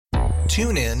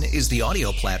TuneIn is the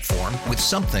audio platform with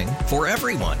something for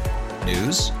everyone.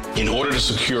 News. In order to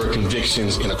secure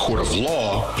convictions in a court of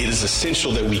law, it is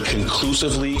essential that we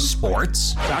conclusively.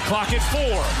 Sports. Shot clock at 4.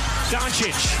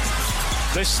 Doncic.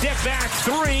 The step back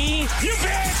 3. You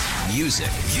bet. Music.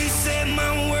 You set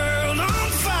my world on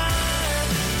fire.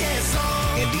 Yes,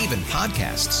 and even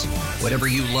podcasts. Whatever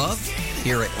you love,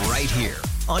 hear it right here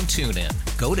on TuneIn.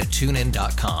 Go to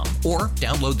TuneIn.com or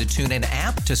download the TuneIn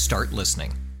app to start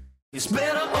listening. It's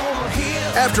better over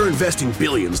here. After investing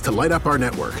billions to light up our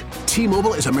network,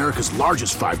 T-Mobile is America's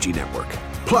largest 5G network.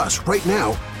 Plus, right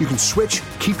now, you can switch,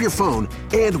 keep your phone,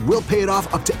 and we'll pay it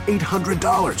off up to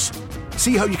 $800.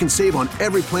 See how you can save on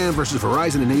every plan versus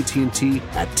Verizon and AT&T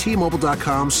at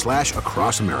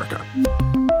T-Mobile.com/across America.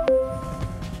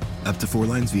 Up to 4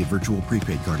 lines via virtual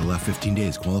prepaid card. Allow 15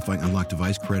 days. Qualifying unlocked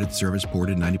device credit service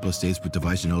ported 90+ states with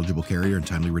device and eligible carrier and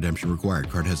timely redemption required.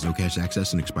 Card has no cash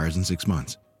access and expires in 6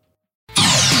 months.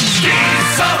 Steve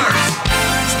Summers,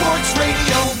 Sports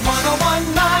Radio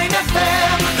 101.9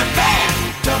 FM, The Fan,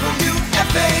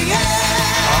 WFAN.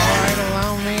 All right,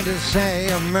 allow me to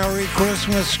say a Merry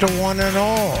Christmas to one and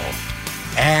all.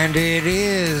 And it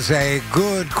is a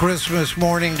good Christmas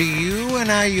morning to you, and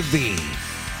how you be.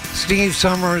 Steve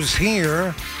Summers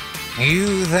here,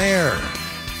 you there.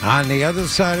 On the other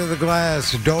side of the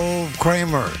glass, Dove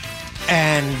Kramer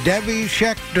and Debbie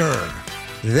Schechter.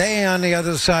 They on the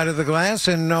other side of the glass,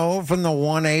 and no from the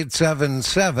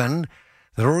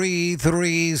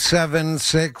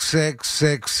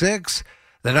 1-877-337-6666.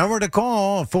 The number to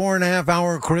call, a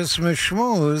 4.5-hour Christmas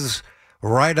schmooze,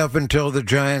 right up until the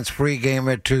Giants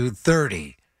pregame at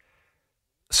 2:30.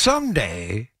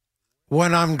 Someday,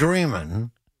 when I'm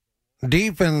dreaming,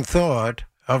 deep in thought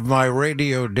of my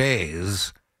radio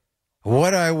days,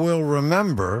 what I will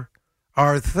remember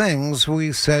are things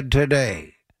we said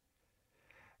today.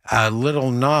 A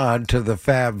little nod to the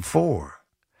Fab Four,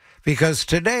 because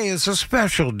today is a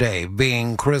special day,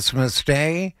 being Christmas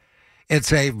Day.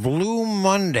 It's a Blue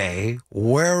Monday,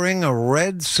 wearing a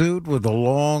red suit with a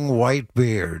long white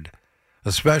beard.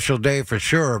 A special day for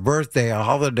sure, a birthday, a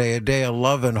holiday, a day of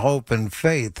love and hope and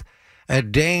faith, a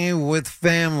day with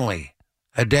family,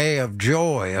 a day of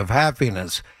joy, of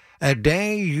happiness, a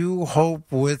day you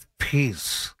hope with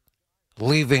peace,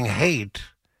 leaving hate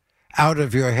out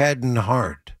of your head and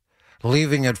heart,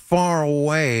 leaving it far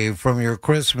away from your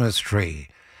Christmas tree,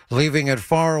 leaving it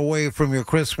far away from your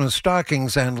Christmas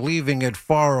stockings, and leaving it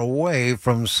far away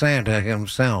from Santa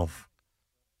himself.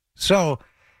 So,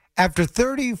 after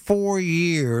 34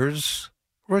 years,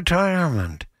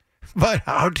 retirement. But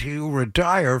how do you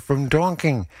retire from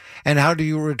talking? And how do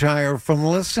you retire from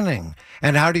listening?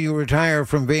 And how do you retire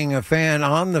from being a fan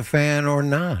on the fan or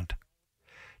not?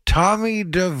 Tommy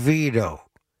DeVito.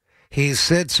 He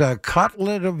sits a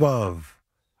cutlet above,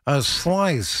 a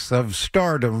slice of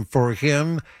stardom for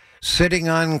him, sitting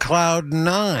on cloud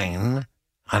 9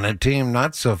 on a team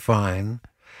not so fine.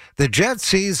 The Jet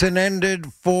season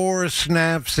ended 4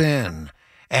 snaps in,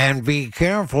 and be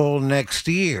careful next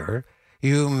year,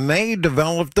 you may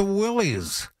develop the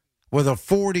willies with a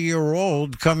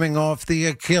 40-year-old coming off the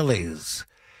Achilles.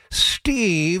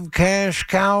 Steve Cash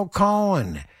Cow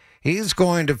Cohen. He's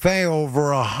going to pay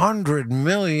over $100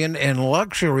 million in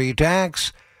luxury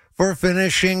tax for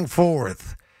finishing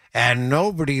 4th. And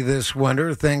nobody this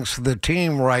winter thinks the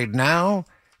team right now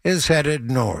is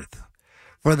headed north.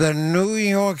 For the New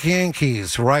York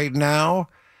Yankees right now,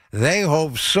 they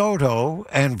hope Soto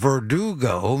and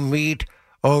Verdugo meet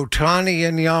Ohtani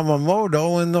and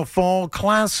Yamamoto in the Fall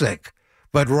Classic.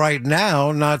 But right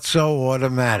now, not so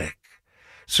automatic.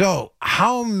 So,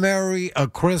 how merry a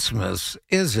Christmas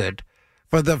is it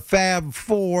for the Fab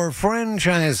Four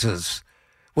franchises,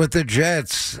 with the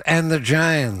Jets and the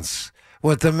Giants,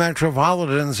 with the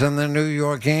Metropolitans and the New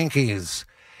York Yankees?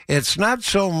 It's not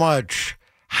so much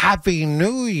Happy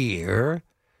New Year,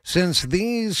 since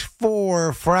these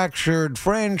 4 fractured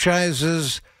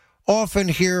franchises often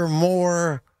hear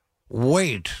more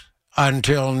wait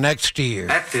until next year.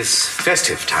 At this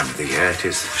festive time of the year, it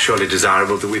is surely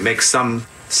desirable that we make some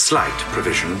slight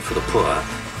provision for the poor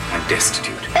and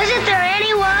destitute. Isn't there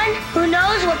anyone who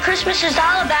knows what Christmas is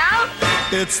all about?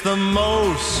 It's the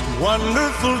most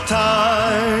wonderful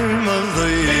time of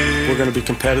the year. We're going to be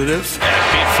competitive. And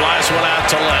he flies one out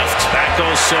to left. Back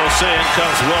goes Sosa. In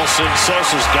comes Wilson.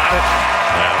 Sosa's got it.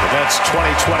 And the Mets'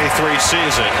 2023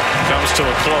 season comes to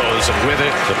a close, and with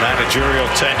it, the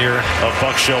managerial tenure of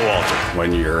Buck Showalter.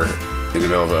 When you're in the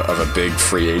middle of a big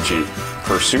free agent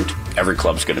pursuit. Every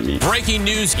club's going to meet. Breaking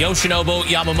news, Yoshinobu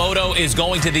Yamamoto is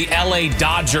going to the LA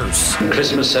Dodgers.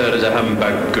 Christmas is a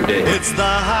humbug. Good day. It's the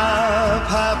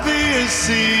happiest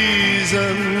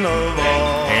season of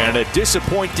all. And a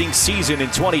disappointing season in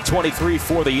 2023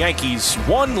 for the Yankees.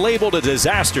 One labeled a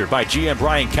disaster by GM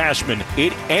Brian Cashman.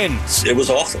 It ends. It was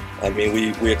awful. I mean,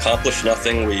 we accomplished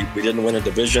nothing. We didn't win a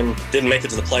division, didn't make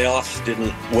it to the playoffs,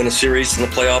 didn't win a series in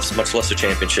the playoffs, much less a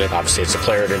championship. Obviously, it's a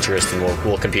player of interest, and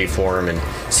we'll compete for him and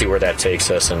see where that takes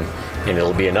us, and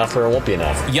it'll be enough or it won't be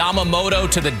enough. Yamamoto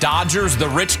to the Dodgers, the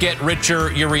rich get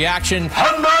richer. Your reaction?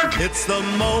 Humbug! It's the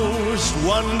most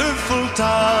wonderful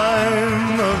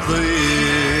time of the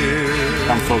year.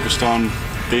 I'm focused on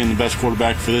being the best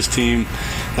quarterback for this team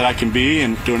that I can be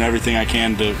and doing everything I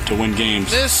can to win games.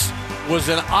 This was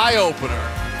an eye-opener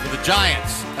for the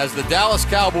Giants as the Dallas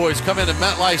Cowboys come into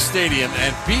MetLife Stadium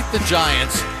and beat the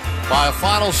Giants by a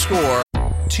final score.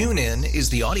 TuneIn is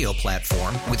the audio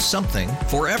platform with something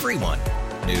for everyone.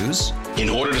 News. In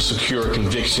order to secure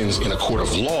convictions in a court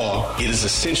of law, it is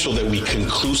essential that we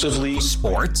conclusively.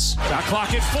 Sports. Got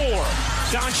clock at 4.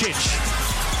 Doncic.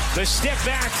 The step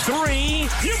back 3.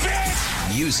 You bet.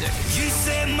 Music. You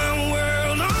set my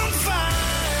world on fire.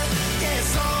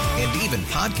 Yes, and even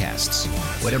podcasts.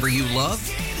 Whatever you love,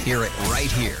 hear it right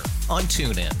here on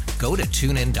TuneIn. Go to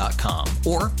TuneIn.com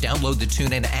or download the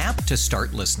TuneIn app to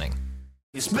start listening.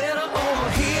 It's better over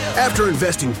here. After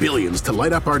investing billions to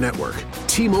light up our network,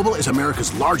 T-Mobile is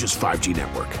America's largest 5G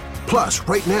network. Plus,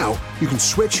 right now, you can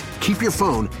switch, keep your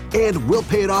phone, and we'll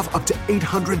pay it off up to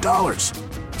 $800.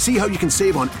 See how you can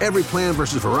save on every plan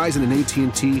versus Verizon and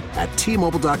AT&T at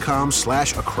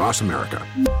T-Mobile.com/across America.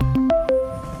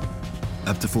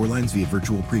 Up to 4 lines via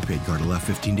virtual prepaid card. Allow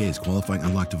 15 days. Qualifying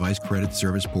unlocked device credit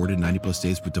service ported 90+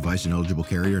 days with device and eligible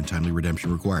carrier and timely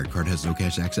redemption required. Card has no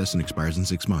cash access and expires in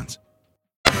 6 months.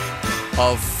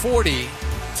 Of 40-0.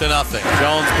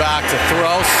 Jones back to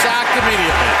throw, sacked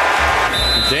immediately.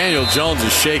 Daniel Jones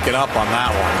is shaken up on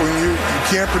that one. When you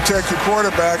can't protect your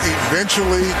quarterback,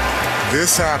 eventually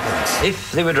this happens.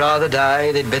 If they would rather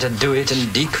die, they'd better do it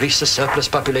and decrease the surplus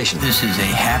population. This is a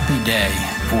happy day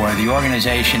for the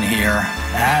organization here,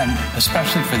 and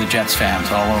especially for the Jets fans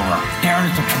all over.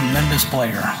 Aaron is a tremendous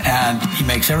player, and he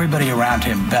makes everybody around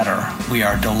him better. We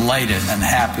are delighted and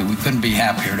happy. We couldn't be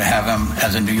happier to have him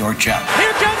as a New York Jet.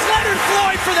 Here comes Leonard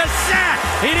Floyd for the sack.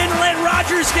 He didn't let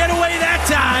Rodgers get away that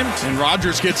time. And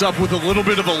Rodgers gets up with a little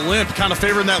bit of a limp, kind of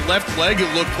favoring that left leg,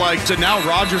 it looked like. So now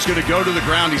Rodgers going to go to the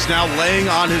ground. He's now laying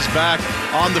on his back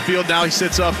on the field. Now he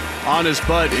sits up on his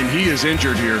butt, and he is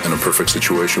injured here. In a perfect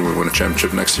situation, we win a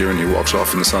championship next year, and he walks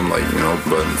off in the sunlight,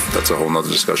 but that's a whole nother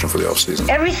discussion for the offseason.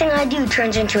 Everything I do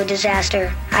turns into a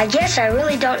disaster. I guess I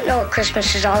really don't know what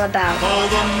Christmas is all about. Oh,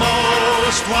 the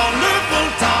most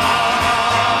wonderful time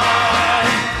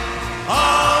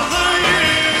of the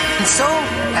year. And so,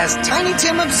 as Tiny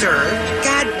Tim observed,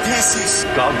 God bless us.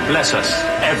 God bless us,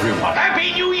 everyone.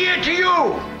 Happy New Year to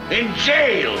you in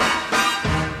jail.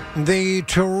 The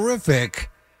terrific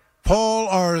Paul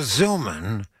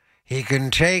Arzuman. He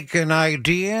can take an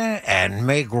idea and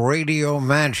make radio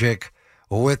magic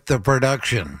with the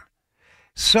production.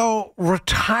 So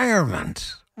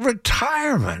retirement.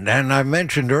 And I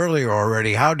mentioned earlier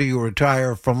already, how do you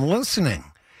retire from listening?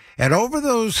 And over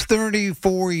those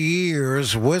 34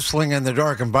 years whistling in the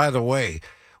dark, and by the way,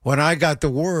 when I got the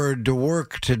word to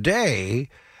work today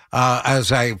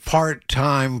as a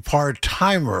part-timer,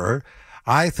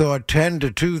 I thought 10 to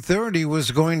 2:30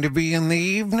 was going to be in the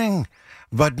evening.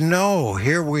 But no,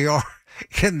 here we are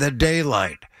in the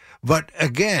daylight. But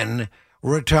again,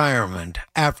 retirement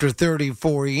after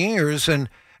 34 years. And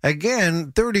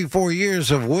again, 34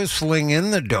 years of whistling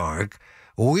in the dark.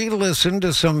 We listened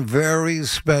to some very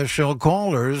special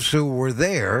callers who were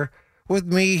there with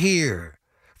me here.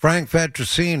 Frank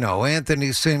Petrosino,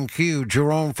 Anthony Sinque,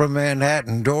 Jerome from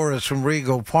Manhattan, Doris from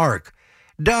Rego Park,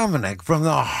 Dominic from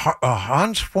the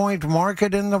Hunts Point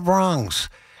Market in the Bronx,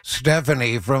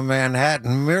 Stephanie from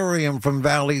Manhattan, Miriam from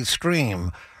Valley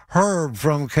Stream, Herb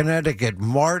from Connecticut,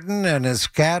 Martin and his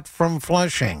cat from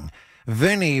Flushing,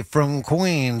 Vinny from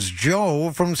Queens,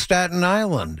 Joe from Staten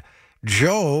Island,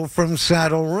 Joe from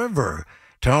Saddle River,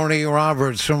 Tony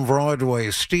Roberts from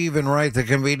Broadway, Stephen Wright, the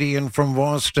comedian from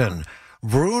Boston,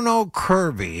 Bruno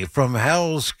Kirby from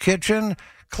Hell's Kitchen,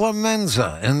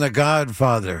 Clemenza in The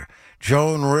Godfather,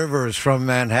 Joan Rivers from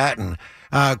Manhattan,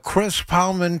 Chris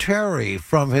Palminteri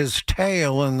from his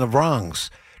Tale in the Bronx,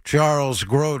 Charles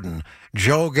Grodin,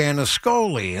 Joe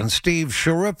Ganascoli and Steve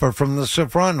Sharippa from The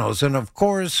Sopranos, and of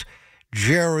course,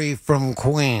 Jerry from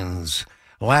Queens.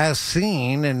 Last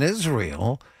seen in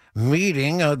Israel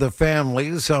meeting of the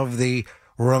families of the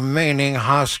remaining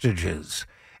hostages,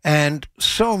 and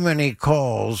so many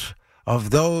calls of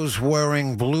those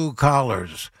wearing blue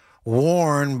collars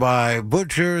worn by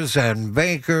butchers and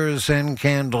bakers and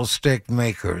candlestick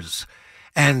makers.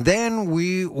 And then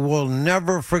we will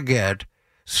never forget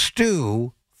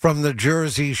Stu from the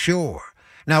Jersey Shore.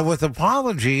 Now, with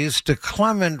apologies to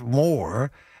Clement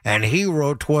Moore, and he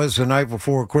wrote "'Twas the Night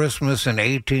Before Christmas" in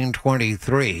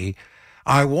 1823,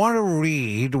 I want to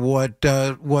read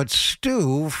what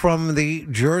Stu from the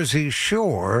Jersey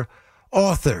Shore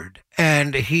authored.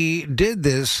 And he did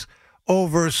this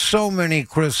over so many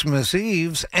Christmas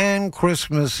Eves and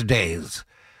Christmas days.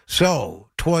 So,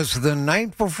 'twas the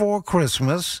night before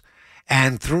Christmas,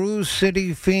 and through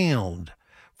City Field,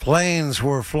 planes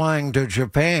were flying to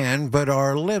Japan, but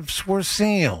our lips were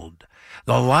sealed.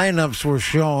 The lineups were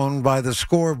shown by the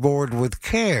scoreboard with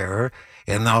care,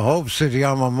 in the hopes that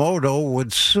Yamamoto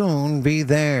would soon be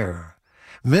there.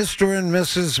 Mr. and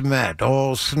Mrs. met,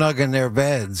 all snug in their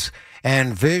beds,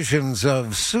 and visions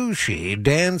of sushi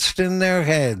danced in their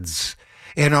heads.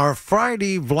 In our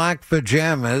Friday black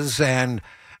pajamas and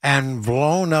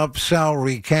blown-up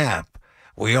salary cap,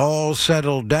 we all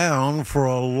settled down for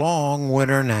a long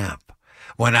winter nap.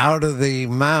 When out of the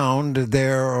mound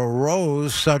there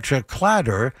arose such a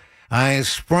clatter, I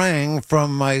sprang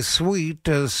from my suite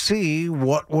to see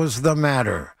what was the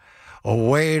matter.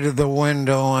 Away to the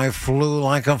window I flew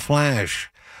like a flash.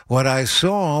 What I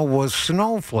saw was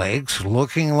snowflakes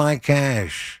looking like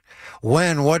cash.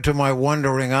 When, what to my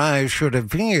wondering eyes should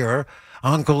appear,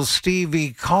 Uncle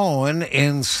Stevie Cohen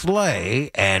in sleigh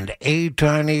and 8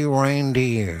 tiny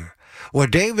reindeer.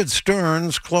 With David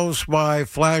Stearns close by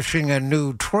flashing a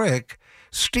new trick,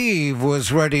 Steve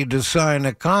was ready to sign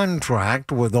a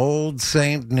contract with old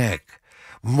St. Nick.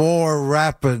 More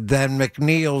rapid than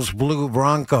McNeil's blue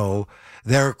Bronco,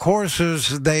 their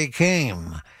coursers they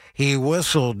came. He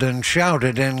whistled and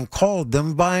shouted and called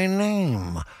them by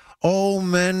name. Old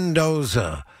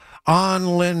Mendoza, on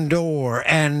Lindor,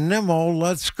 and Nimmo,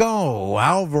 let's go,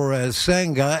 Alvarez,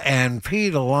 Senga, and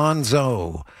Pete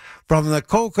Alonso. From the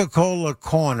Coca-Cola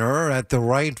corner at the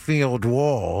right field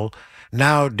wall,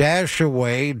 now dash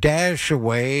away, dash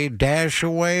away, dash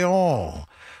away all.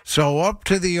 So up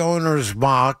to the owner's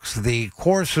box the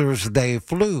coursers they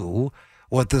flew,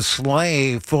 with the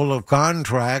sleigh full of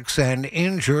contracts and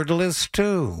injured lists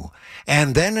too.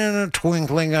 And then in a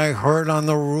twinkling I heard on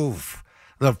the roof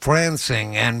the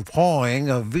prancing and pawing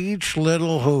of each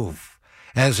little hoof.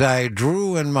 As I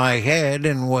drew in my head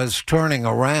and was turning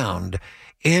around,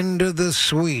 into the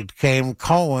suite came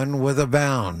Cohen with a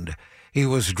bound. He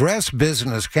was dressed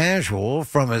business casual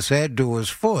from his head to his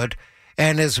foot,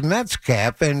 and his Mets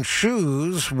cap and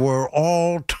shoes were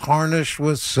all tarnished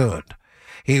with soot.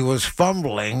 He was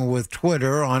fumbling with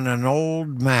Twitter on an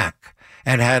old Mac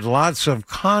and had lots of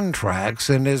contracts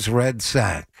in his red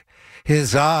sack.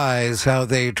 His eyes, how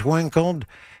they twinkled,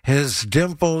 his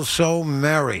dimples so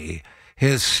merry,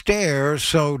 his stare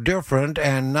so different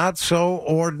and not so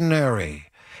ordinary.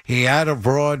 He had a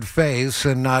broad face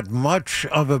and not much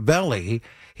of a belly.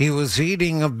 He was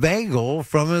eating a bagel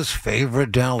from his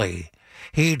favorite deli.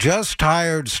 He just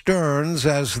hired Stearns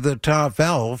as the top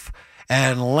elf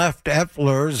and left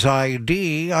Epler's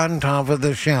ID on top of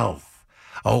the shelf.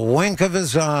 A wink of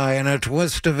his eye and a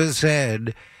twist of his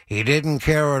head, he didn't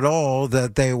care at all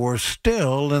that they were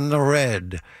still in the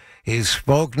red. He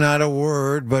spoke not a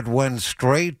word, but went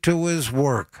straight to his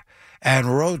work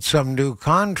and wrote some new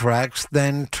contracts,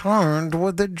 then turned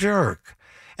with a jerk.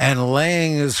 And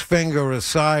laying his finger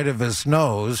aside of his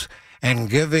nose and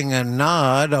giving a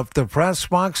nod up the press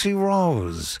box he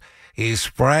rose. He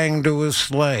sprang to his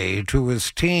sleigh, to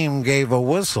his team gave a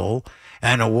whistle,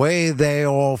 and away they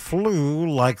all flew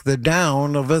like the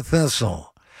down of a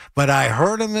thistle. But I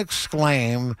heard him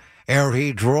exclaim, ere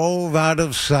he drove out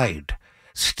of sight,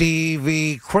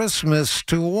 "Stevie, Christmas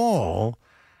to all,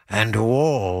 and to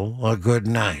all a good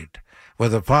night."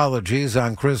 With apologies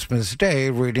on Christmas Day,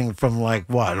 reading from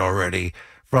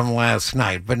from last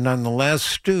night. But nonetheless,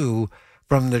 Stu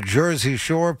from the Jersey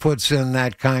Shore puts in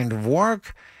that kind of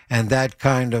work and that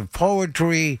kind of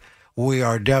poetry. We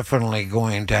are definitely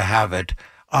going to have it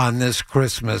on this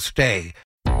Christmas Day.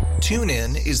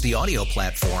 TuneIn is the audio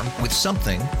platform with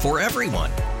something for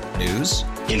everyone. News.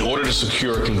 In order to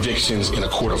secure convictions in a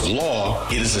court of law,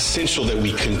 it is essential that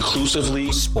we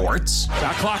conclusively. Sports.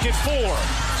 Shot clock at 4.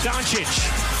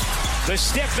 Doncic. The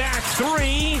step back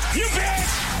 3. You bet.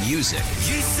 Music.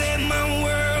 You set my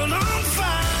world on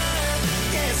fire.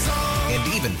 Yes,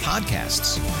 and even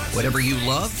podcasts. Whatever you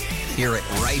love, hear it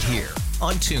right here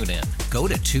on TuneIn. Go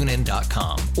to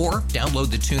TuneIn.com or download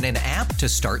the TuneIn app to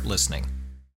start listening.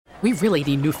 We really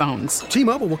need new phones.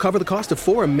 T-Mobile will cover the cost of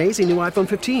 4 amazing new iPhone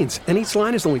 15s, and each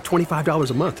line is only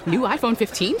 $25 a month. New iPhone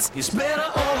 15s? It's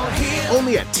better over here.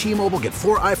 Only at T-Mobile, get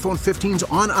 4 iPhone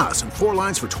 15s on us and 4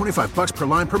 lines for $25 per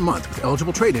line per month with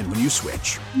eligible trade-in when you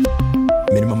switch.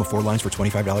 Minimum of 4 lines for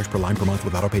 $25 per line per month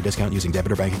with autopay discount using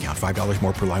debit or bank account. $5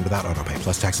 more per line without autopay,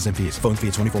 plus taxes and fees. Phone fee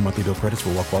at 24 monthly bill credits for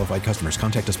well-qualified customers.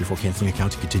 Contact us before canceling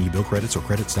account to continue bill credits or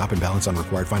credit stop and balance on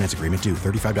required finance agreement due.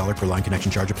 $35 per line connection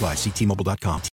charge applies. See T-Mobile.com.